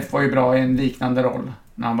 Jeremejeff var ju bra i en liknande roll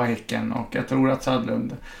när han var Häcken, och jag tror att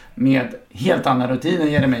Söderlund med helt annan rutin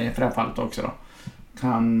än Jeremejeff i det här fallet också då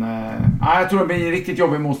jag tror det blir riktigt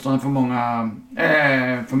jobbig motstånd för många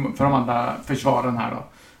för de andra försvaren här då.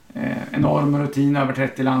 Enorm rutin, över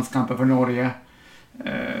 30 landskamper för Norge,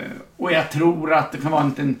 och jag tror att det kan vara en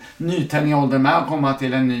liten nytändning i åldern med att komma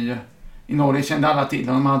till en ny. I Norge kände alla till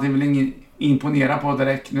honom, man hade väl ingen imponera på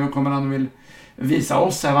direkt. Nu kommer han och vill visa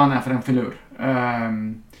oss vad han är för en filur.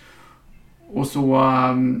 Och så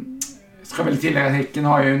ska väl tillägga att Häcken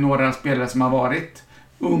har ju några spelare som har varit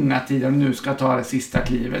unga tidigare och nu ska ta det sista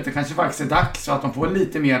klivet. Det kanske faktiskt är dags så att de får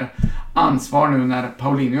lite mer ansvar nu när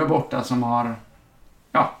Paulinho är borta, som har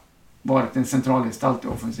varit en centralgestalt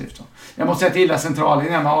offensivt. Så. Jag måste säga till att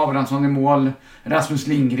centrallinjen med Abrahamsson i mål, Rasmus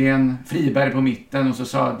Lindgren, Friberg på mitten och så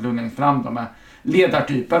Söderlund längst fram. De är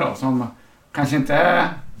ledartyper då, som kanske inte är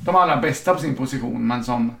de allra bästa på sin position, men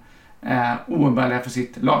som är oumbärliga för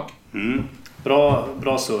sitt lag.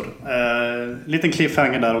 Bra surr. Liten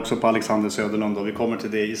cliffhanger där också på Alexander Söderlund, och vi kommer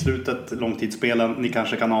till det i slutet. Långtidsspelen, ni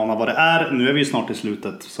kanske kan ana vad det är. Nu är vi ju snart i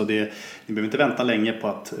slutet, så ni behöver inte vänta länge på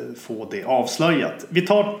att få det avslöjat. Vi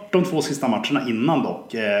tar de 2 sista matcherna innan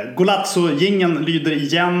dock. Golazzo-jingeln lyder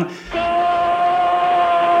igen.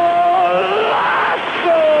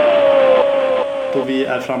 Då vi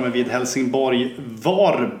är framme vid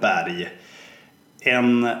Helsingborg-Varberg.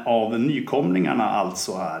 En av nykomlingarna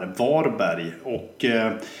alltså här, Varberg. Och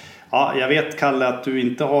jag vet, Kalle, att du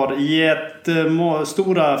inte har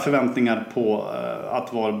stora förväntningar på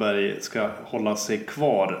att Varberg ska hålla sig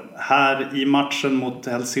kvar. Här i matchen mot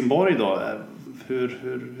Helsingborg då,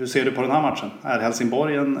 hur ser du på den här matchen? Är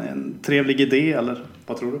Helsingborg en trevlig idé, eller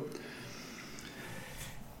vad tror du?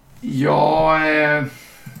 Ja,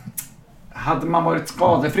 hade man varit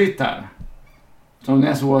skadefritt här, så när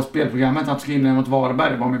jag såg spelprogrammet att skriva ner mot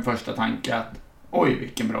Varberg, var min första tanke att oj,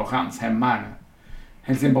 vilken bra chans hemma här nu.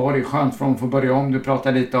 Helsingborg är skönt från att få börja om. Du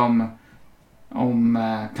pratade lite om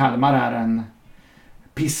Kalmar är en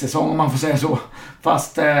pissäsong, om man får säga så.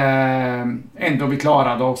 Fast ändå vi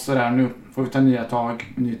klarade oss så där. Nu får vi ta nya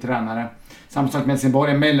tag, ny tränare. Samma sak med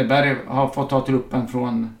Helsingborg. Melleberg har fått ta truppen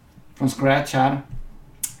från scratch här.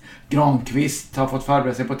 Granqvist har fått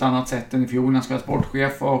förbereda sig på ett annat sätt än i fjol. Han ska vara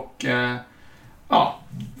sportchef och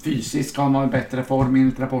fysiskt har man bättre form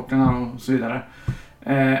enligt rapporterna och så vidare.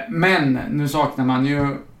 Men nu saknar man ju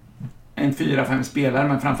en 4-5 spelare,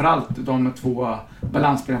 men framförallt de 2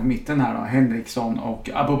 balansspelarna på mitten här då, Henriksson och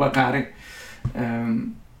Abubakari.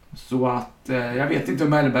 Så att jag vet inte om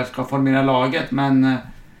Mellberg ska formera laget, men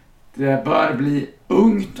det bör bli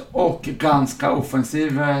ungt och ganska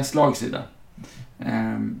offensiv slagsida.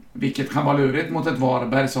 Vilket kan vara lurigt mot ett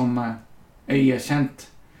Varberg som är erkänt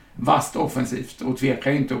vast offensivt och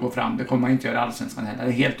tvekar inte att gå fram. Det kommer man inte göra i Allsvenskan heller. Det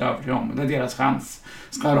är helt övertygad om. Det är deras chans.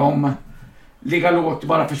 Ska de ligga lågt och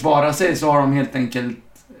bara försvara sig, så har de helt enkelt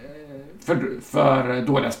för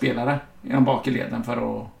dåliga spelare i de bakre leden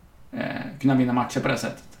för att kunna vinna matcher på det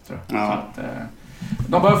sättet, tror jag. Ja. Så att,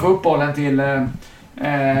 de bör få upp bollen till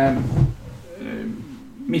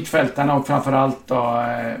mittfältarna och framförallt då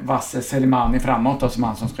Vasse Selimani framåt då, som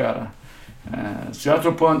han som ska göra. Så jag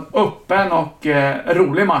tror på en öppen och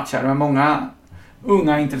rolig match här med många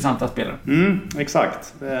unga intressanta spelare.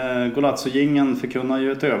 Exakt. Golazzo-gingen förkunnar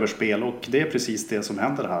ju ett överspel, och det är precis det som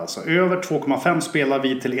händer här. Så över 2,5 spelar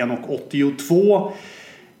vi till 1,82.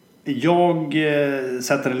 Jag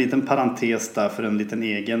sätter en liten parentes där för en liten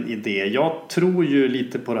egen idé. Jag tror ju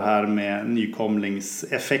lite på det här med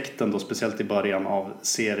nykomlingseffekten då, speciellt i början av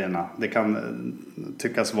serierna. Det kan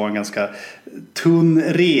tyckas vara en ganska tunn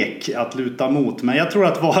rek att luta mot, men jag tror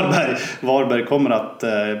att Varberg kommer att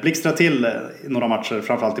blixtra till några matcher,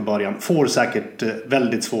 framförallt i början. Får säkert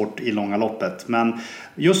väldigt svårt i långa loppet, men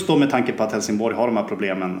just då med tanke på att Helsingborg har de här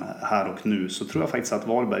problemen här och nu, så tror jag faktiskt att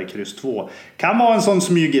Varberg kryss 2 kan vara en sån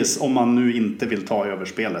smygis om man nu inte vill ta över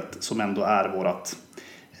spelet, som ändå är vårat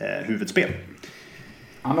huvudspel.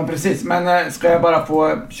 Ja, men precis. Men ska jag bara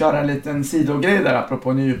få köra en liten sidogrej där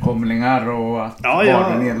apropå nykomlingar och att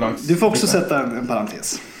Varberg nedlags... Du får också sätta en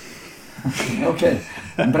parentes. Okej,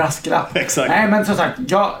 en brasklapp. Exakt. Nej, men som sagt,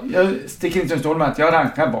 jag sticker inte stål med att jag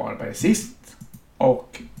rankar Varberg sist,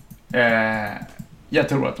 och jag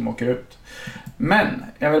tror att de åker ut. Men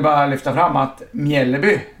jag vill bara lyfta fram att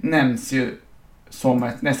Mjällby nämns ju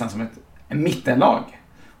som nästan som ett mittenlag.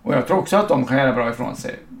 Och jag tror också att de kan göra bra ifrån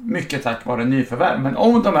sig. Mycket tack vare nyförvärv. Men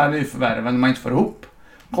om de här nyförvärven man inte får ihop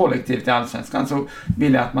kollektivt i Allsvenskan, så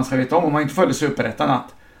vill jag att man ska veta om man inte följer Superettan,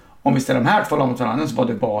 att om vi ställer de här 2 lag mot varandra, så var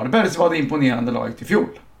det Varberg så var det imponerande laget i fjol.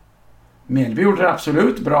 Mjällby gjorde det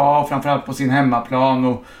absolut bra, framförallt på sin hemmaplan,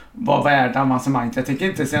 och var värda avancemang. Jag tänker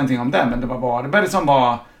inte säga någonting om det, men det var Varberg som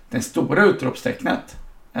var den stora utropstecknet.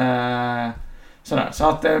 Sådär. Så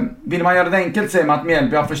att vill man göra det enkelt, säger man att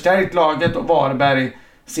Mjällby har förstärkt laget och Varberg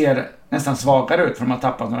ser nästan svagare ut för att de har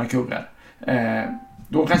tappat några kuggar.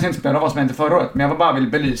 Då kanske inte spelar vad som hände förra året, men jag bara vill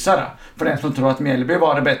belysa det. För den som tror att Mjällby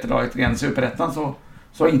var det bättre laget i Superettan,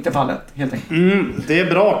 så är inte fallet, helt enkelt. Det är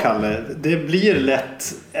bra, Kalle. Det blir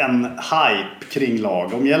lätt en hype kring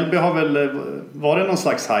lag. Och Mjällby har väl varit någon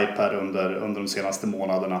slags hype här under de senaste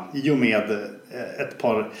månaderna, i och med ett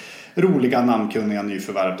par roliga namnkunniga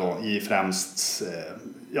nyförvärv då, i främst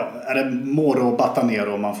är det Moro och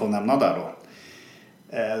Batanero om man får nämna där då.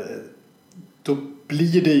 Då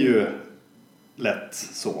blir det ju lätt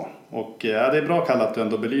så. Och det är bra, Kalle, att du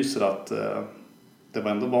ändå belyser att det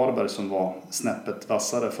var ändå Varberg som var snäppet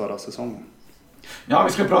vassare förra säsongen. Ja,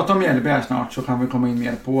 vi ska prata om Mjällby här snart, så kan vi komma in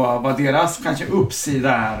mer på vad deras kanske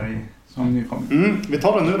uppsida är som nu kommer. Vi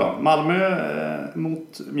tar det nu då. Malmö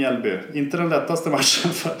mot Mjällby. Inte den lättaste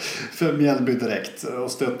matchen för Mjällby direkt.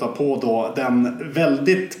 Och stöta på då den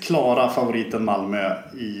väldigt klara favoriten Malmö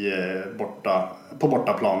på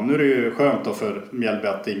bortaplan. Nu är det ju skönt då för Mjällby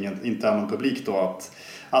att det inte är någon publik då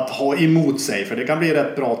att ha emot sig. För det kan bli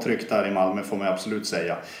rätt bra tryck där i Malmö, får man absolut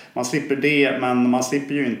säga. Man slipper det, men man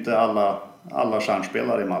slipper ju inte alla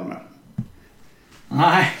stjärnspelare i Malmö.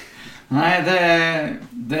 Nej,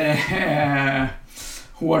 det är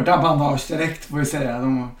hårda bandage direkt, får vi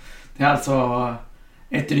säga. Det är alltså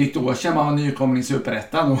ett drygt år sedan man var nykomling i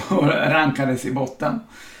Superettan och rankades i botten.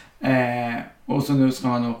 Och så nu ska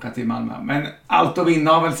man åka till Malmö. Men allt att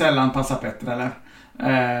vinna har väl sällan passat bättre, eller?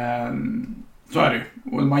 Så är det ju.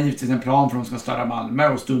 Och de har givetvis en plan för att de ska störa Malmö,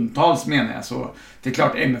 och stundtals menar jag. Så det är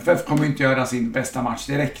klart, MFF kommer inte göra sin bästa match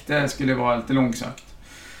direkt. Det skulle vara lite långsökt.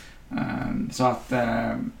 Så att...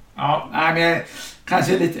 Ja, men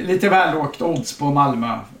kanske lite väl lågt odds på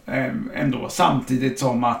Malmö ändå. Samtidigt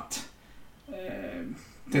som att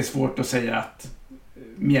det är svårt att säga att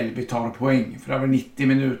Mjällby tar poäng. För över 90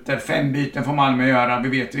 minuter, 5 byten får Malmö göra. Vi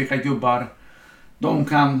vet vilka gubbar de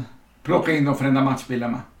kan plocka in och förändra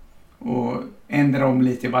matchbilden med. Och ändra om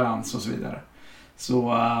lite i balans och så vidare.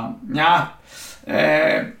 Så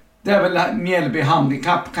det är väl Mjällby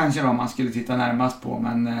handikapp kanske då man skulle titta närmast på.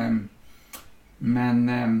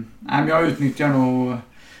 Men jag utnyttjar nog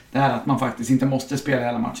det här att man faktiskt inte måste spela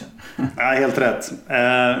hela matchen. Ja, helt rätt.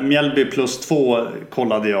 Mjällby +2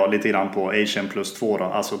 kollade jag lite grann på. Asian +2 då,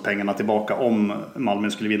 alltså pengarna tillbaka om Malmö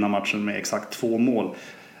skulle vinna matchen med exakt 2 mål.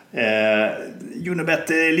 Unibet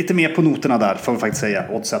är lite mer på noterna där, får vi faktiskt säga,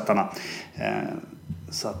 oddsättarna.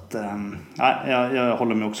 Så att, jag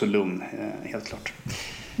håller mig också lugn, helt klart.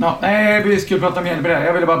 Ja, nej, vi skulle prata mer om det.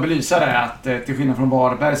 Jag ville bara belysa det att till skillnad från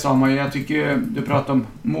Varberg så har man ju, jag tycker du pratar om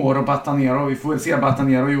Moro och Batanero. Vi får väl se,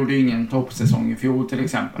 Batanero gjorde ju ingen toppsäsong i fjol till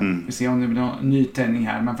exempel. Vi ser om det blir någon nytändning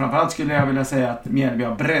här. Men framförallt skulle jag vilja säga att Mjällby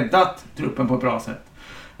har breddat truppen på ett bra sätt.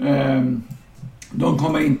 De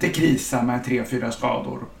kommer inte krisa med 3-4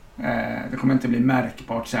 skador. Det kommer inte bli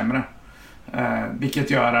märkbart sämre.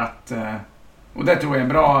 Vilket gör att, och det tror jag är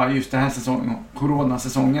bra just den här säsongen,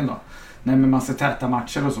 coronasäsongen då. När man ser täta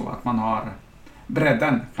matcher och så, att man har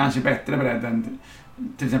bredden, kanske bättre bredd än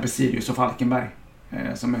till exempel Sirius och Falkenberg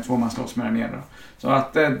som är 2 man slåss med där nere. Så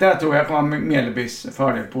att där tror jag kommer Mjällbys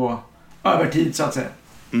fördel på övertid så att säga.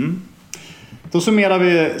 Då summerar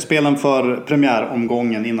vi spelen för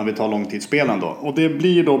premiäromgången innan vi tar långtidsspelen då. Och det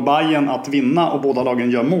blir då Bayern att vinna och båda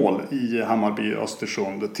lagen gör mål i Hammarby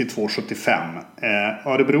Östersund till 2,75.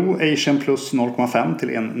 Örebro Asian plus 0,5 till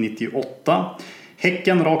 1,98.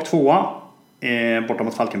 Häcken rakt 2 borta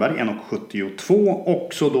mot Falkenberg 1,72.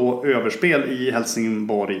 Också då överspel i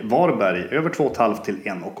Helsingborg Varberg över 2,5 till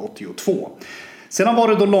 1,82. Sedan var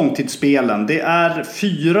det då långtidsspelen. Det är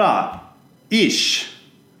 4-ish.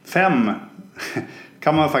 5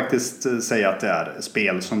 kan man faktiskt säga att det är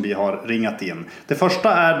spel som vi har ringat in. Det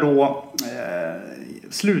första är då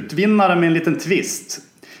slutvinnare med en liten twist.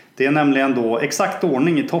 Det är nämligen då exakt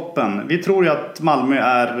ordning i toppen. Vi tror ju att Malmö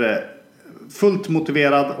är fullt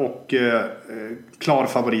motiverad och klar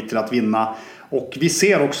favorit till att vinna. Och vi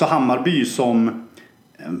ser också Hammarby som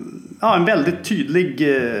en väldigt tydlig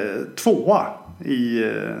tvåa.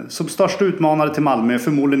 Som största utmanare till Malmö,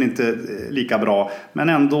 förmodligen inte lika bra, men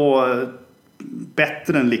ändå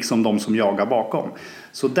bättre än liksom de som jagar bakom.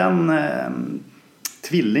 Så den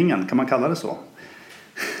tvillingen, kan man kalla det så?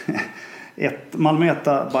 Malmö 1,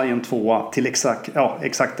 Bayern 2 till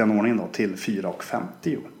exakt den ordningen då, till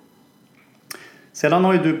 4,50. Sedan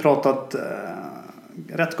har ju du pratat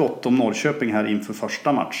rätt gott om Norrköping här inför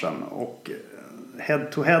första matchen. Och head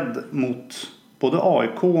to head mot både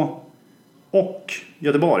AIK och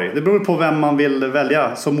Göteborg. Det beror på vem man vill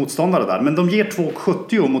välja som motståndare där. Men de ger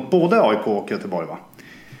 2,70 mot både AIK och Göteborg, va?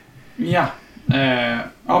 Ja,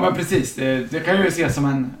 ja men precis. Det kan ju ses som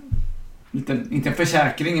en inte en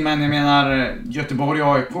försäkring, men jag menar Göteborg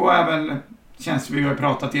och AIK är väl, känns vi har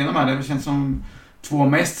pratat igenom här, det känns som 2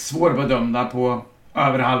 mest svårbedömda på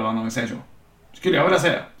över halvan om vi säger så. Skulle jag vilja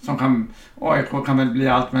säga. AIK kan väl bli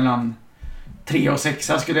allt mellan 3 och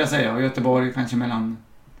 6 skulle jag säga, och Göteborg kanske mellan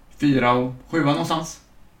 4 och 7 någonstans.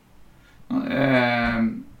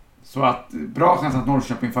 Så att bra chans att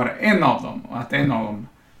Norrköping för en av dem, och att en av dem,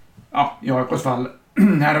 i AIKs fall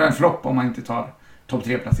här är det en flopp om man inte tar topp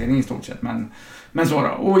 3-placering i stort sett, men så då.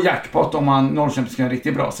 Och jackpot om man Norrköping ska ha en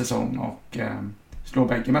riktigt bra säsong och slå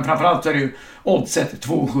bägge. Men framförallt så är det ju oddset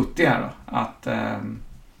 2,70 här då, att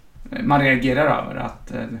man reagerar över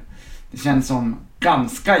att det känns som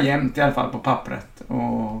ganska jämnt i alla fall på pappret.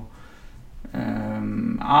 Och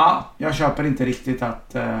jag köper inte riktigt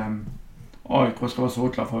att AIK ska vara så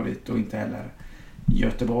klar favorit, och inte heller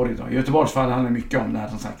Göteborg då. I Göteborgs fall handlar det mycket om det här,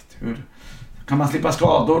 som sagt. Hur kan man slippa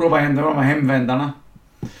skador och vad händer med de här hemvändarna?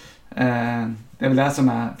 Det är väl det som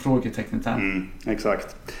är frågetecknet här.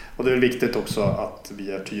 Exakt. Och det är viktigt också att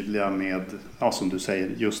vi är tydliga med, som du säger,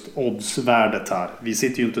 just oddsvärdet här. Vi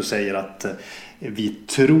sitter ju inte och säger att vi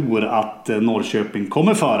tror att Norrköping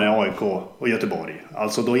kommer före AIK och Göteborg.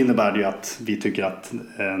 Alltså då innebär det ju att vi tycker att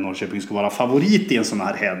Norrköping ska vara favorit i en sån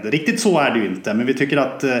här head. Riktigt så är det ju inte, men vi tycker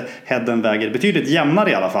att headen väger betydligt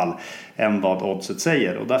jämnare i alla fall än vad oddset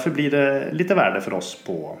säger. Och därför blir det lite värde för oss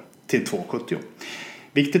till 2,70.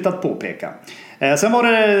 Viktigt att påpeka. Sen var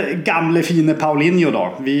det gamle fine Paulinho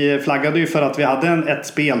då. Vi flaggade ju för att vi hade ett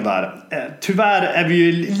spel där. Tyvärr är vi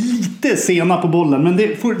ju lite sena på bollen, men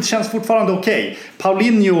det känns fortfarande okej.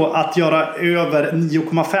 Paulinho att göra över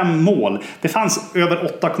 9,5 mål. Det fanns över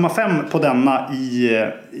 8,5 på denna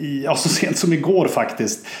så sent som igår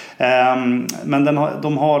faktiskt. Men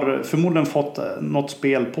de har förmodligen fått något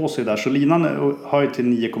spel på sig där, så linan höj till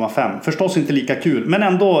 9,5. Förstås inte lika kul, men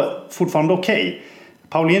ändå fortfarande okej.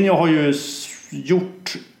 Paulinho har ju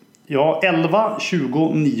gjort 11,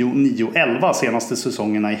 20, 9, 9, 11 senaste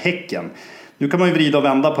säsongerna i Häcken. Nu kan man ju vrida och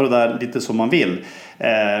vända på det där lite som man vill.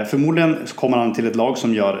 Förmodligen kommer han till ett lag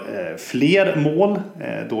som gör fler mål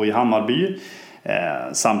då i Hammarby.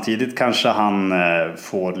 Samtidigt kanske han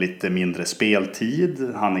får lite mindre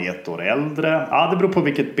speltid. Han är 1 år äldre. Ja, det beror på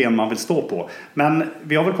vilket ben man vill stå på. Men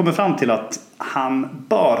vi har väl kommit fram till att han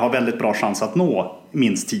bör ha väldigt bra chans att nå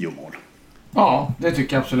minst 10 mål. Ja, det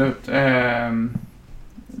tycker jag absolut.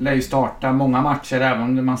 Lär ju starta många matcher,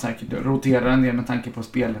 även om man säkert roterar en del med tanke på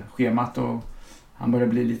spelschemat, och han börjar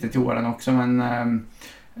bli lite till åren också. Men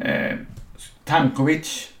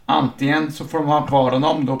Tankovic, antingen så får de ha kvar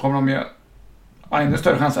honom, då kommer de ju ha ännu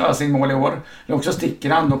större chans att ösa in mål i år. Eller också sticker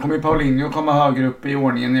han, då kommer ju Paulinho komma högre upp i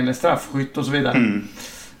ordningen eller straffskytt och så vidare.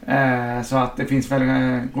 Så att det finns väl,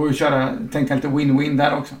 går ju att köra, tänka lite win-win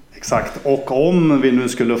där också. Exakt, och om vi nu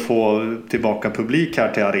skulle få tillbaka publik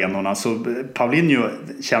här till arenorna, så Paulinho,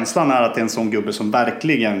 känslan är att det är en sån gubbe som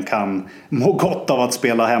verkligen kan må gott av att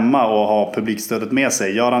spela hemma och ha publikstödet med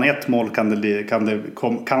sig. Gör han 1 mål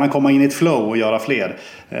kan han komma in i ett flow och göra fler.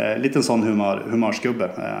 Lite sån humörsgubbe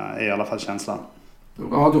är i alla fall känslan.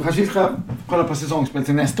 Ja, då kanske vi ska kolla på säsongsspel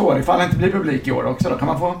till nästa år. Ifall det inte blir publik i år också, då kan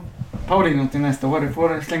man få Paulinho till nästa år. Vi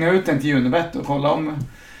får slänga ut den till Unibet och kolla om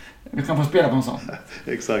vi kan få spela på en sån.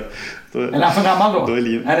 Exakt. Eller han för gammal då?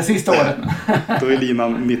 Är det sista året? Då är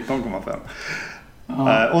linan 19,5.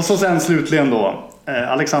 Ja. Och så sen slutligen då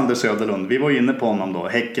Alexander Söderlund. Vi var ju inne på honom då.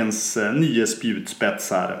 Häckens nya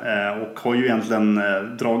spjutspets här. Och har ju egentligen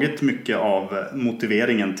dragit mycket av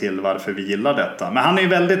motiveringen till varför vi gillar detta. Men han är ju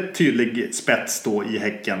väldigt tydlig spets då i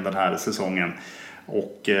Häcken den här säsongen.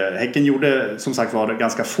 Och Häcken gjorde som sagt var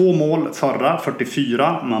ganska få mål förra,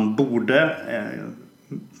 44. Man borde,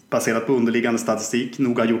 baserat på underliggande statistik,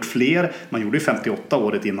 nog ha gjort fler. Man gjorde ju 58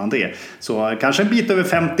 året innan det. Så kanske en bit över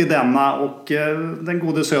 50 denna, och den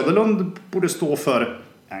gode Söderlund borde stå för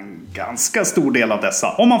en ganska stor del av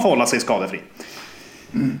dessa, om man får hålla sig skadefri.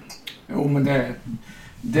 Jo, men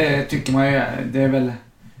det tycker man ju, det är väl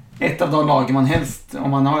ett av de lagen man helst,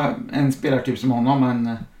 om man har en spelartyp som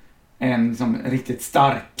honom, en liksom riktigt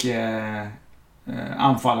stark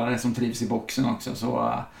anfallare som trivs i boxen också,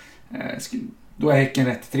 så då är Häcken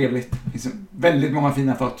rätt trevligt. Det finns väldigt många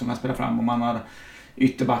fina fötter som man spelar fram, och man har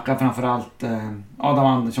ytterbackar, framförallt Adam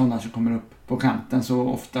Andersson där som kommer upp på kanten så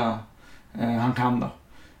ofta han kan då.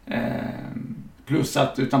 Plus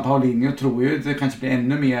att utan Paulinho tror jag det kanske blir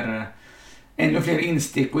ännu fler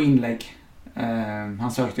instick och inlägg.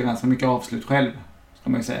 Han sökte ganska mycket avslut själv, ska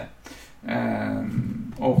man ju säga.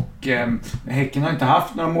 Och Häcken har inte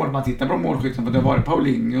haft några mål. Man tittar på målskytten, för det har varit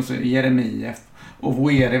Paulinho och så Jeremieff och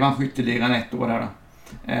Voeri vann skytteligan 1 år här då.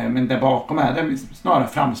 Men där bakom är det snarare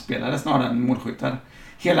framspelare snarare än målskyttar,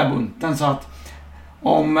 hela bunten. Så att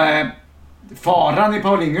om faran i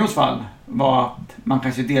Paulinhos fall var att man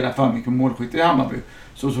kanske delar för mycket målskytte i Hammarby,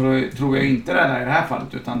 så tror jag inte det är i det här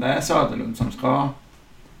fallet, utan det är Söderlund som ska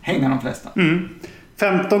hänga de flesta.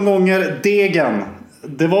 15 gånger Degen.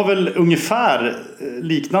 Det var väl ungefär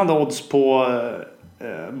liknande odds på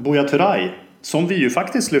Buya Turay, som vi ju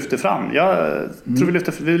faktiskt lyfte fram. Jag tror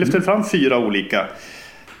vi lyfte fram 4 olika.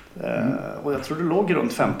 Och jag tror det låg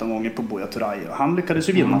runt 15 gånger på Buya Turay. Han lyckades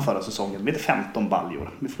ju vinna förra säsongen med 15 baljor.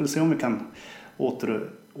 Vi får se om vi kan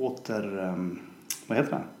vad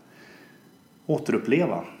heter det?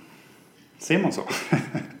 Återuppleva. Ser man så?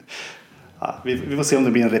 Ja, vi får se om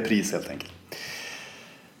det blir en repris helt enkelt.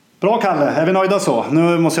 Bra Kalle, är vi nöjda så?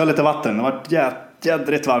 Nu måste jag ha lite vatten. Det har varit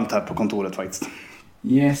jädrigt varmt här på kontoret faktiskt.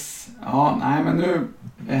 Yes, ja, nej men nu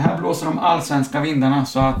här blåser de allsvenska vindarna,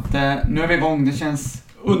 så att nu är vi igång. Det känns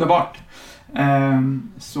underbart.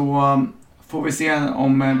 Så får vi se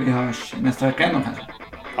om vi hörs nästa vecka ändå kanske.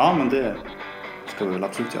 Ja, men det ska vi väl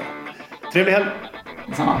absolut göra. Trevlig helg!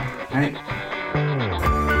 Detsamma, hej!